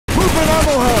Moving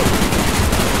ammo hose!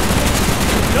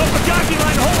 No Pagaki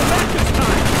line to hold him back this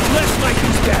time! Let's light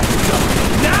these bastards up!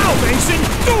 Now, Mason!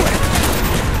 Do it!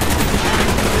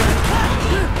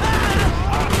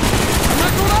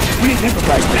 We need to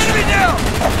improvise this. Enemy down!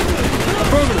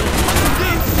 Affirmative.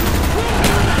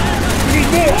 We need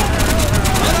more!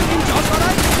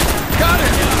 Got it!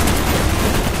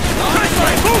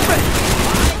 Trenchline, movement!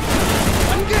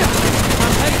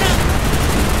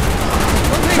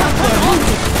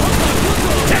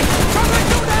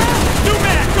 New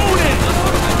man, going in!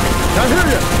 I hear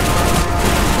you!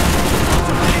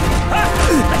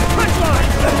 Trenchline!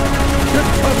 Good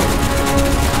cover!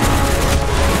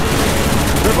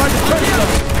 They're by the trench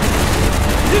line!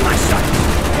 Give my shot!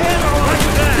 Right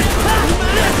with that!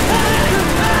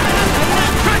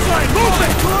 Trenchline,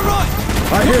 movement!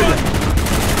 I hear you!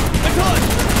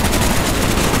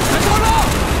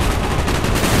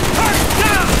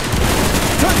 Down!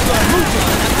 Trench line,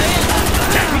 moving!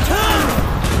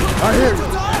 I hear you!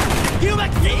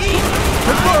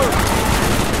 Confirmed!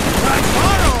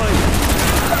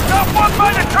 Got one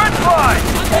by the trench line!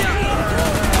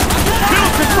 Kill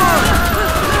confirmed!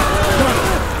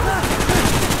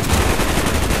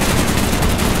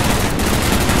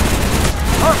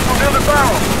 Hostile near the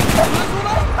barrel!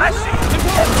 I see!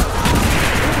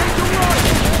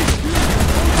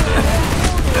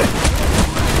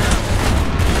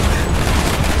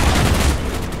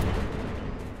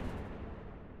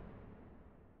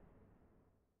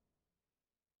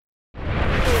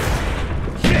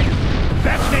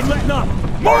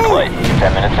 Markley,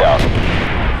 10 minutes out.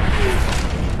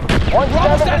 We're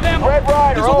almost out of ammo. Red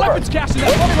Rider, There's a weapons cache in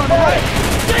that bunker on the right.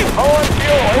 Damn! Low on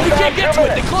fuel. But we can't get to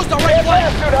it. They closed our right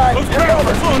flank. Close barrel.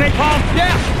 We're full, napalm.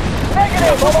 Yeah.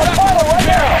 Negative. I'm on fire right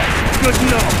now. Good to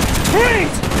know.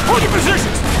 Marines! Hold your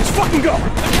positions. Let's fucking go.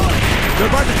 They're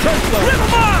by the trench line! Rip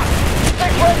them off!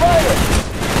 6 Red Rider.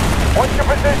 What's your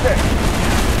position?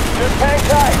 Just hang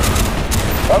tight.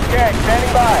 Okay, standing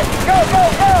by. Go, go,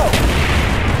 go!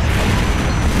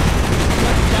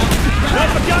 Not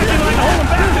the guy line to hold him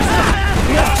back this time.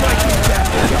 Let's light these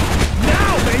bastards up.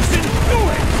 Now, Mason, do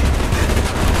it!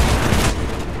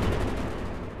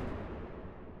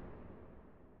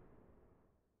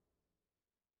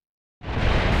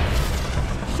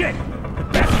 Shit! The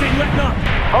bastards ain't letting up.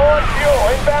 Low on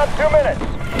fuel. Inbound 2 minutes.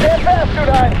 Stand fast,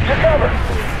 2-9. You're covered.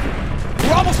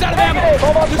 We're almost out of ammo.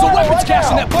 There's a weapons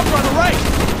cache in that bunker on the right.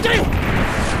 Damn!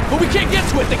 But we can't get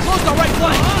to it. They closed our right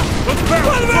flank. What's the barrel?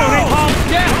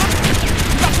 Yeah.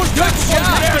 Got pushed back to one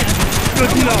area.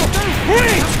 Good to know.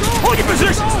 Marines! Hold your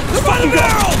positions! Let's find the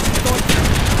barrels!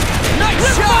 Nice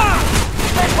shot!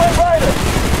 6 Red Rider.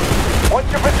 What's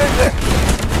your position?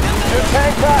 Just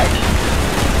hang tight.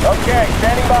 Okay,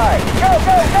 standing by. Go,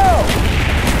 go, go!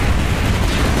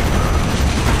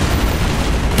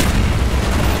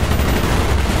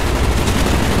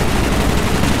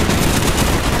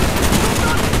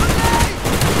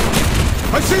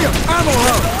 I see him! Ammo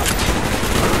hose!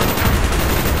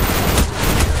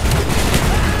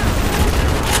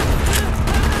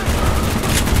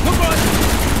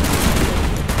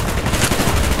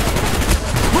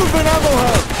 Moving ammo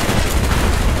hose!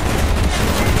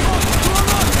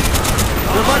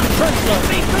 They're by the trench line!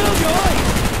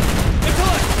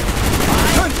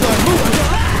 Trench line, moving!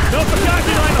 No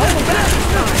Pagaki line to hold them back this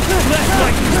time. Let's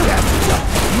light these bastards up.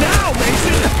 Now,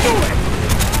 Mason, do it!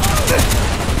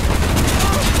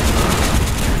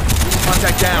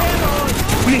 Contact down!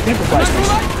 We need to improvise this.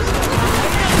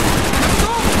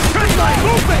 Trench line,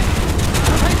 movement!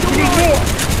 We need more!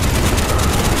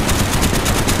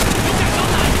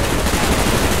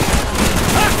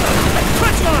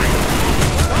 Trench line!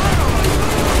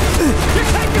 You're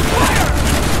taking fire!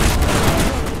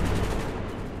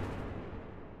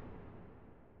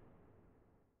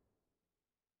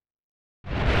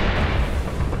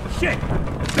 Shit!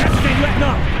 Bastards ain't letting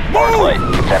up! Markley,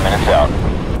 10 minutes out.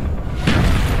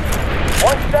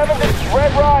 1-7, this is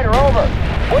Red Rider, over.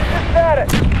 What's your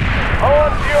status? Low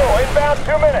on fuel, inbound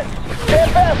 2 minutes. Stand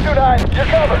fast, 2-9, you're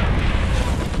covered.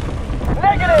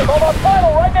 Negative, I'm on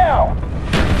final right now.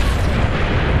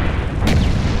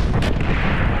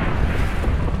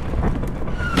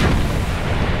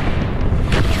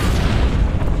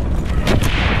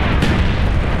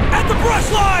 At the brush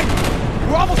line!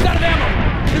 We're almost out of ammo.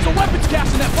 There's a weapons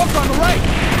cache in that bunker on the right.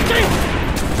 Damn!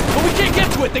 But we can't get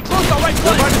to it. They closed our right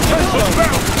flank.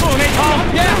 Barrel. Full, napalm.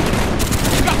 Yeah.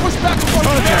 We got pushed back before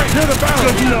the area. Near the barrel!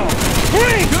 Good to know.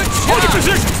 Marines! Good shot! Hold your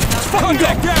positions! Let's fucking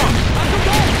go! Down!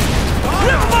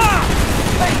 Rip them off!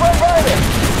 Take Red Rider.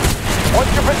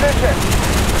 What's your position?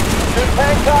 Just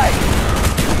hang tight.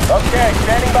 Okay,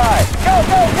 standing by. Go,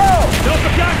 go, go! No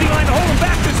Pagaki line to hold them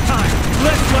back this time.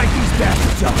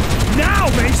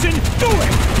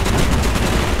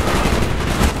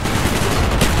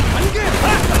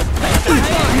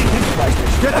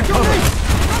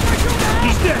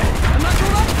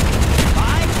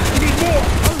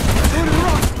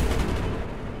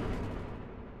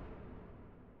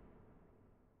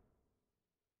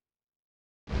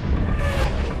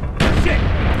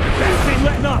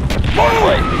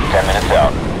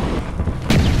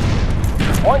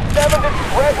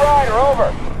 Rider, over.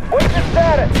 What's your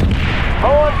status?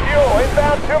 Low on fuel,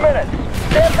 inbound 2 minutes.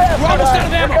 Stand fast, We're almost out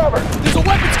of You're ammo. covered. There's a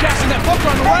weapons cache in that bunker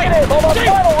on the right. Negative, on my Damn.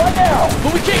 final right now.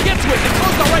 But we can't get to it. They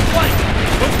closed our right flank.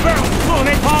 Let's barrel. Come on,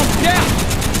 napalm. Yeah.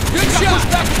 Good shot. Push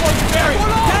back before we bury it.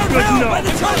 Good to know.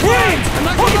 Marines,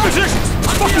 hold your positions.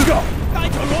 Let's fucking go.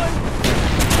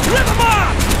 Deliver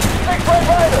mom. 6 Red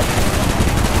Rider.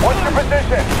 What's your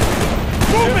position?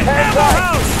 Movement. Hang Ammo tight.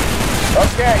 house.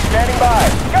 Okay, standing by.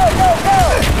 Go, go, go!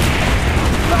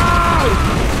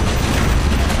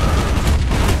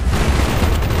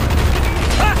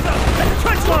 Faster. At the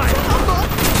trench line.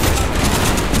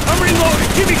 I'm reloading.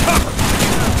 Give me cover.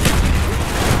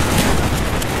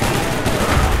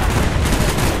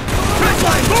 Trench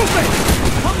line. Movement.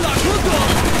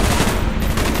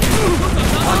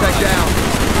 Contact down.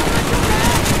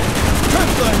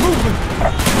 Trench line, movement.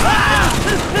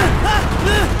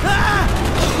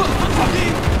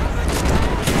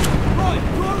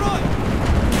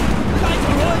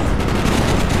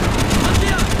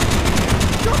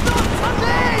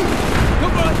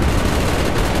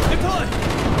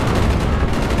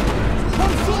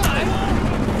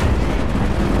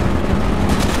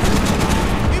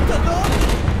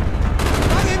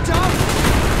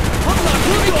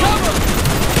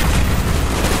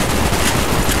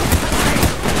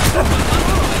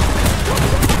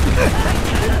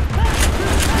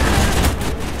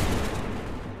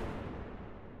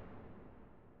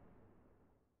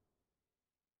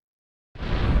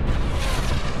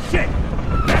 Shit.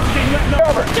 That's getting let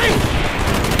up. Cover.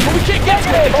 But we can't get to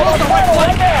it. They Negative, on closed my our right final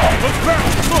right flank. now. Let's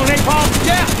barrel. Come on, napalm.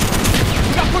 Yeah.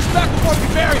 We got pushed back before we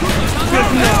bury it.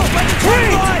 Good to know.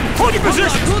 Marines, hold your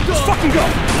positions. Let's fucking go.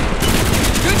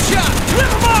 Good shot.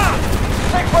 Deliver mom.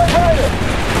 6 Red Rider.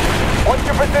 What's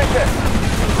your position?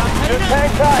 Just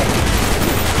hang tight.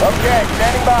 Okay,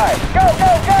 standing by. Go,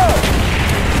 go, go!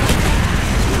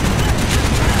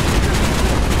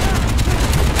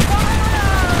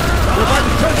 Revive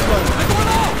the trench line.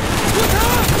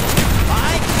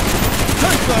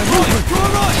 Trench line, movement.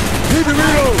 Need to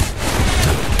reload.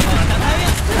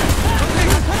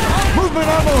 Movement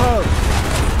ammo hub.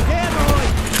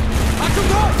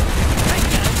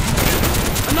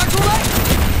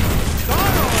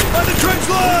 On the trench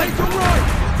line.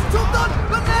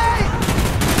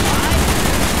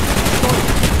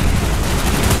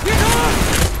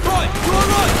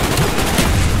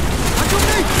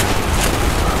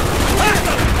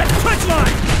 Faster. At the trench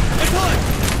line.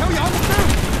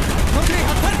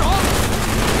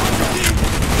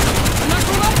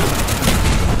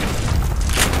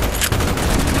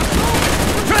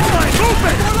 Trench line.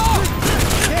 Movement.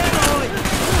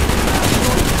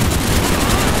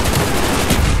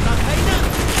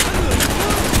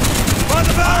 On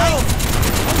the barrel.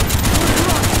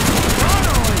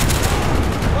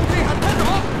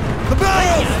 The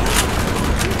barrel.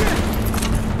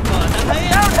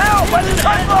 Downhill, by the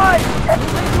trench line!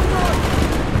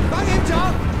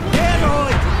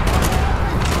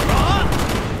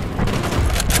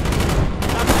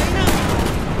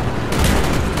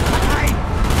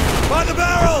 On the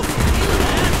barrel.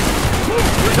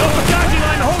 Built the dodging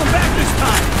line to hold them back this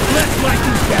time. Let's light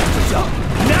these bastards up.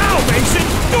 Now, Mason,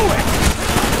 do it!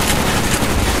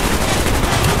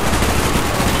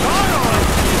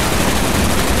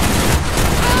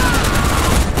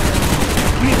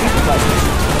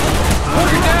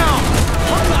 Target down.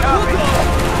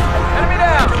 Enemy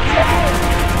down!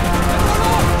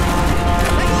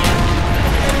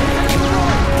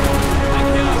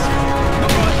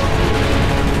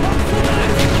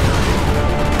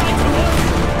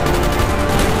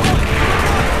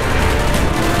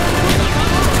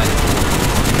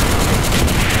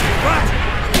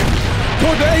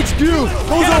 Toward the HQ.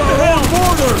 Those are our own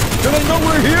border. Do they know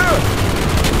we're here?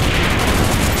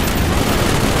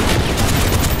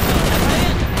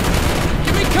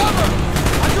 Give me cover.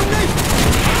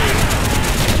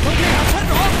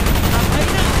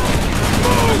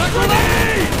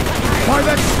 Why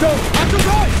that stone?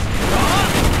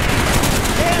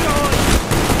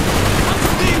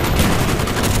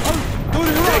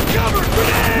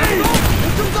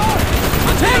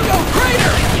 Tango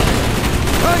crater.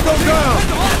 Tango down.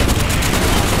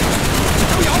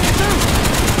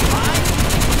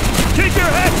 Keep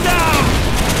your head down!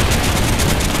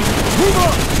 Move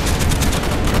up.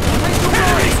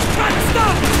 Henry! Got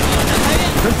stuff!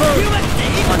 Confirm.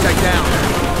 Contact down.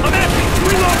 I'm empty!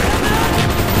 Reloading!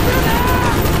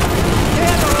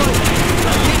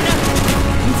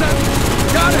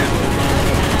 Got him.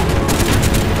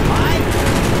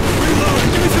 Reload.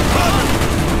 Give me some cover.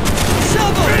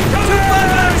 Shovel.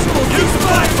 Use the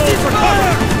flagpole for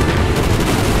cover!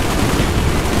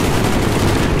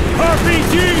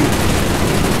 RPG!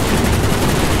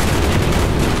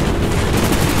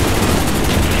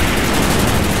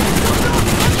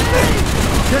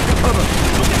 Get to cover!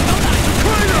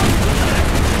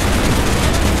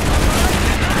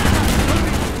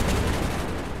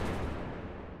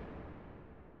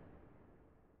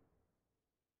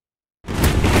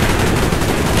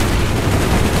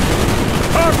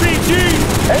 RPG!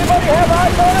 Anybody have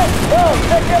eyes on it? No,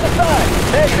 check the other side.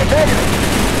 Negative, negative.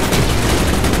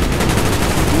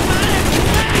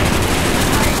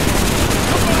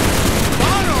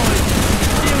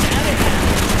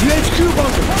 The HQ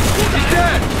bunker! He's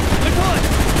dead!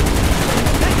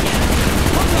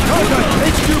 Contact!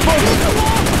 HQ bunker!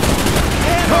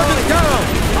 Target down!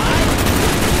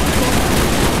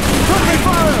 Friendly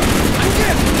fire!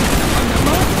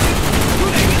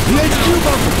 The HQ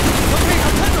bunker!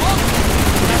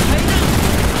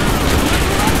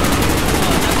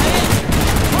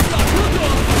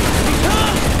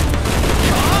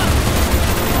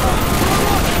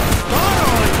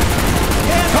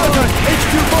 Contact!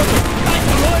 HQ bunker!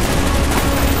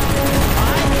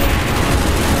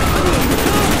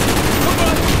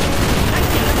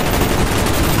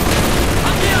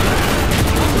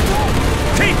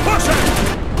 Keep pushing!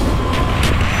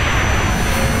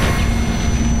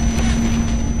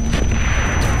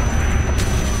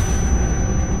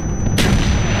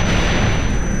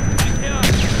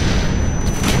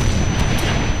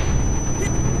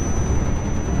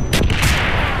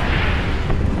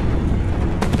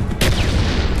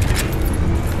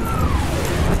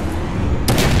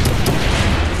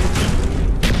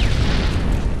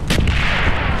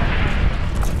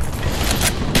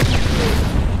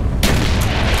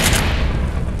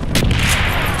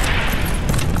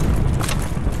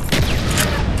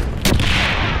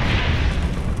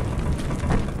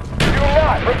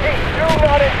 Repeat, do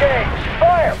not engage.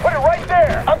 Fire, put it right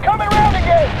there. I'm coming around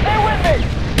again. Stay with me.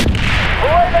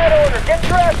 Belay that order. Get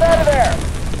your ass out of there.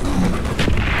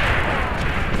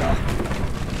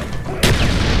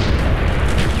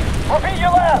 Repeat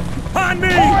your last. On me!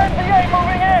 More NVA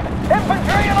moving in.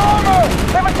 Infantry and armor.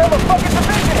 They must have a fucking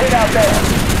division hit out there.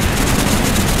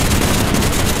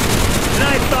 And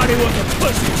I thought he was a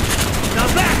pussy. Now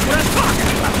that's what I'm talking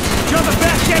about. Jumping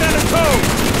back, get on the toe.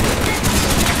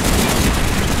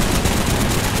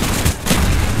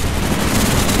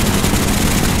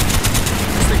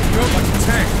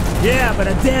 Yeah, but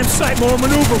a damn sight more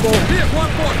maneuverable.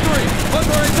 BF-143,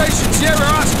 under orientation, Sierra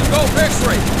Oscar, Golf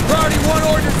X-ray. Priority 1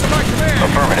 ordnance to my command.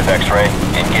 Affirmative, X-ray.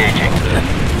 Engaging.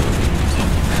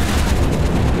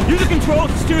 Use the controls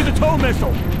to steer the tow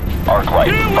missile. Arc light,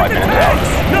 Deal with 5 the minutes tanks!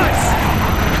 out. Nice!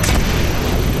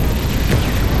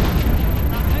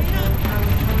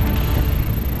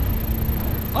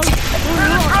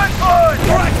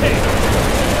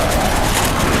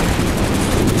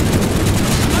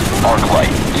 Arc light,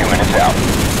 2 minutes out.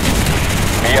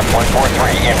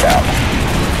 BF-143 inbound.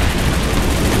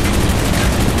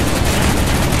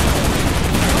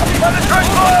 On the trench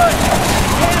line!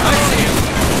 I see him.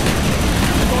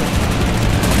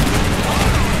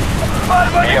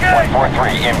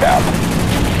 BF-143 inbound.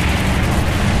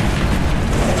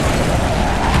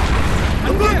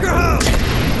 The bunker house!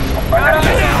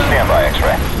 Understood. Stand by,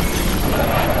 X-ray.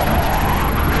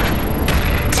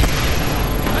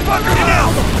 Bunker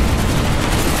now!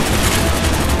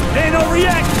 Ain't no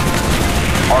react!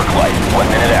 Arc light, 1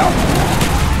 minute out.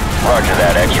 Roger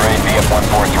that, X-ray.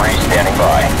 BF-143 standing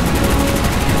by.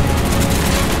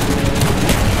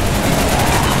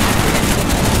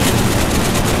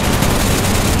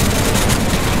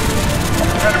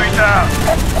 Enemy down.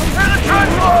 Near the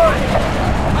trench line!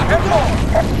 Hit 4!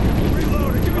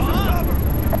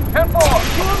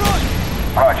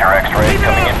 Roger, X-ray.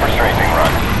 Coming in for strafing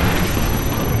run.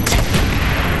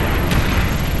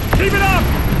 Keep it up!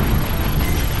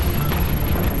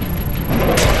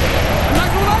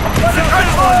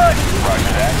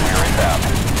 Roger that, we're inbound.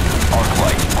 Arc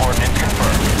light, coordinates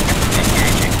confirmed.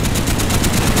 Engaging.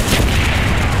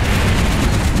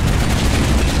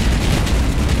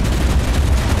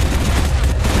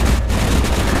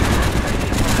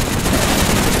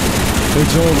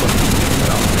 It's over.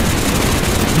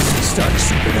 This is starting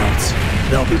something else.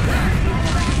 They'll be back.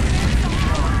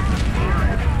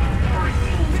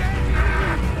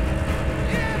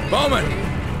 Bowman!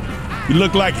 You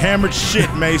look like hammered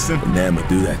shit, Mason. Nam would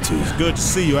do that to you. Good to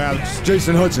see you, Alex.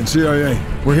 Jason Hudson, CIA.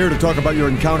 We're here to talk about your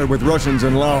encounter with Russians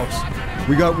in Laos.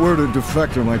 We got word a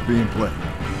defector might be in play.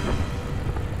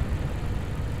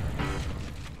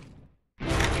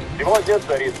 Сегодня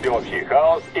царит всеобщий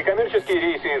хаос, и коммерческие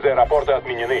рейсы из аэропорта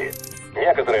отменены.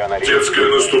 Некоторые аналитики... Детское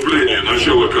наступление,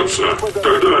 начало конца.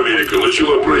 Тогда Америка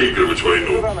начала проигрывать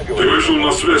войну. Ты вышел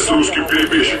на связь с русским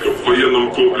перебежчиком в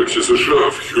военном комплексе США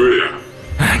в Хьюэ.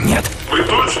 Нет. Мы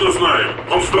точно знаем,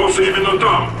 он сдался именно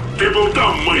там. Ты был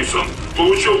там, Мейсон.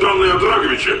 Получил данные о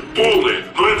Драговиче, полные,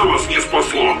 но это вас не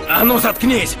спасло. А ну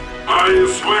заткнись!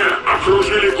 АСВ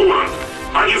окружили город.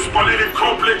 Они спалили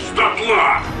комплекс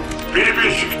дотла.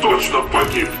 Перебежчик точно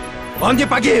погиб. Он не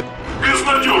погиб!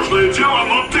 Безнадежное дело,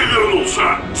 но ты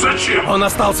вернулся. Зачем? Он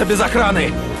остался без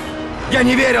охраны. Я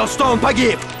не верил, что он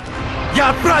погиб.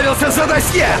 Я отправился за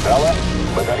досье!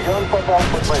 Батальон попал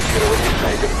под массированный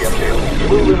снайперский обстрел и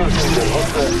был вынужден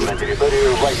вернуться на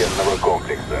территорию военного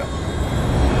комплекса.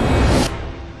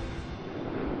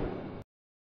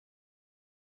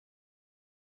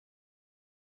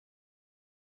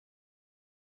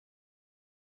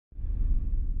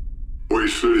 Way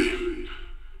City.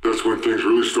 That's when things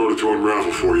really started to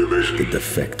unravel for you, Mason. The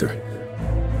defector.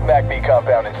 MACB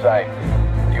compound in sight.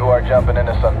 You are jumping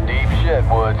into some deep shit,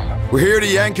 Woods. We're here to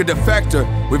yank a defector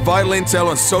with vital intel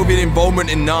on Soviet involvement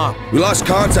in Nam. We lost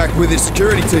contact with his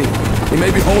security team. He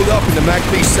may be holed up in the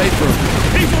MACB safe room.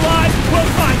 He's alive! We'll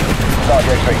find him! Dodge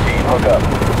X-ray team, hook up.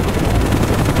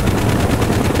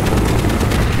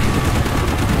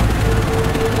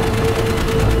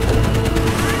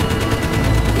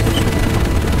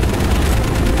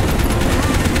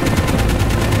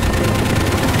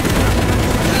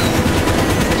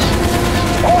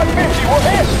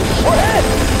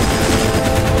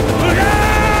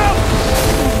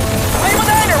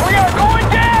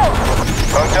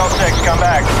 Hotel 6, come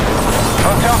back.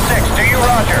 Hotel 6, do you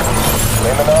roger?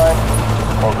 Lima 9,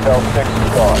 Hotel 6 is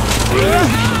gone.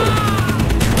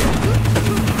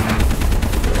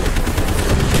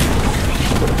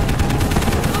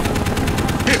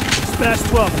 Here, Smash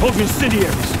 12, hold your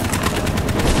incendiaries.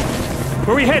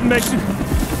 Where are we heading, Mason?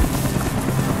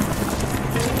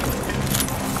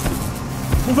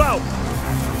 Move out!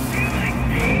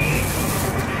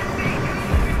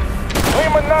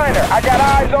 Lima 9er, I got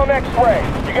eyes on X-ray.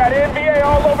 You got NVA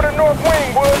all over the north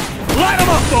wing, Woods. Light them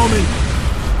up, Bowman!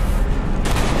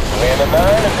 Lima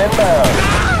 9 is inbound.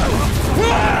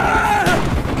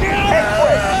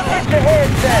 X-ray, get your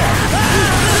heads down.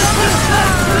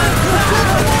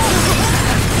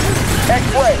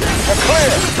 X-ray, you're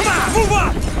clear. Come on, move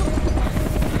up!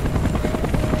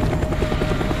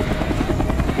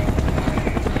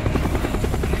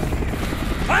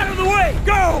 Out of the way,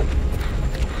 go!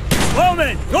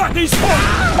 Bowman, northeast corner!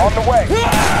 On the way.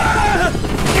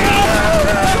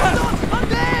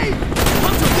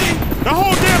 The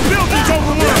whole damn building's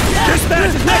overrun!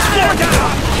 Dispatch, next floor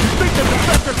down! You think the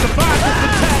defector survived this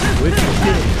attack? Which he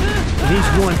did. He's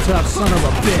one tough son of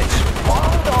a bitch.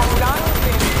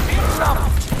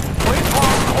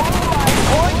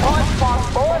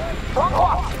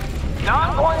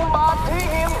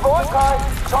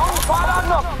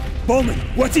 Bowman,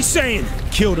 what's he saying?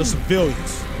 Kill the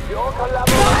civilians.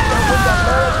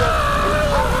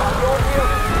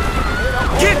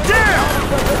 Get down!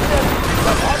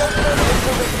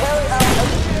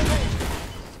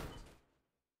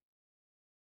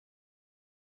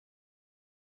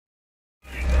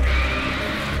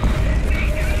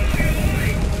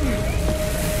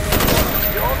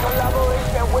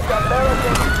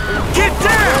 Get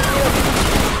down!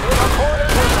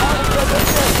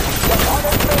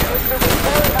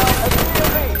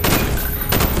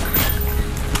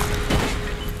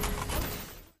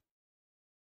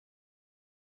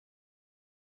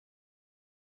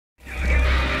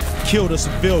 Kill the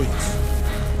civilians.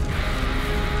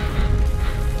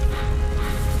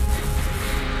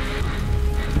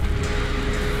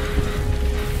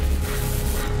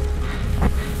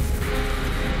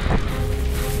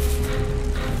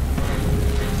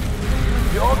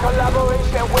 Your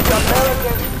collaboration with the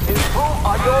Americans is proof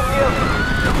of your guilt.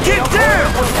 Get down!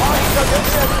 With party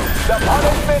conditions, the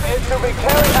punishment is to be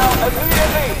carried out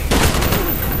immediately.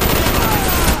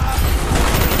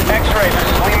 X-ray, this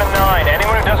is Lima 9.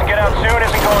 Anyone who doesn't get out soon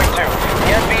isn't going to.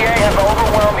 The NVA have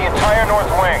overwhelmed the entire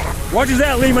north wing. Roger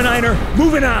that, Lima 9er.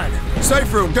 Moving on.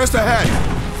 Safe room, just ahead.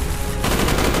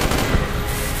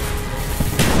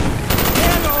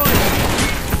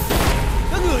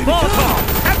 Molotov,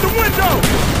 at the window!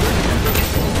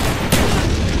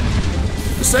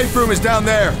 The safe room is down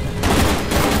there.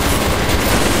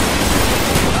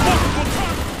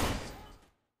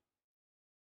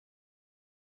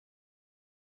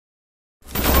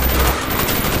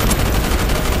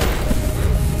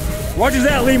 Roger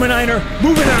that, Lima 9er.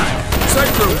 Moving on.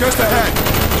 Safe room, just ahead.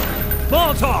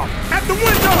 Molotov, at the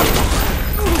window!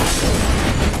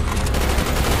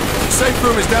 The safe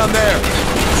room is down there.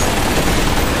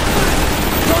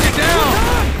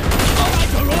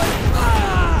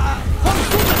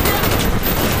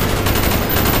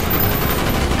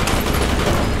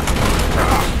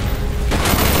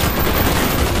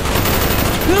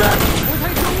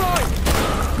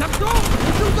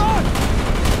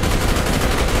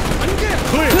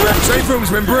 Safe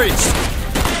room's been breached.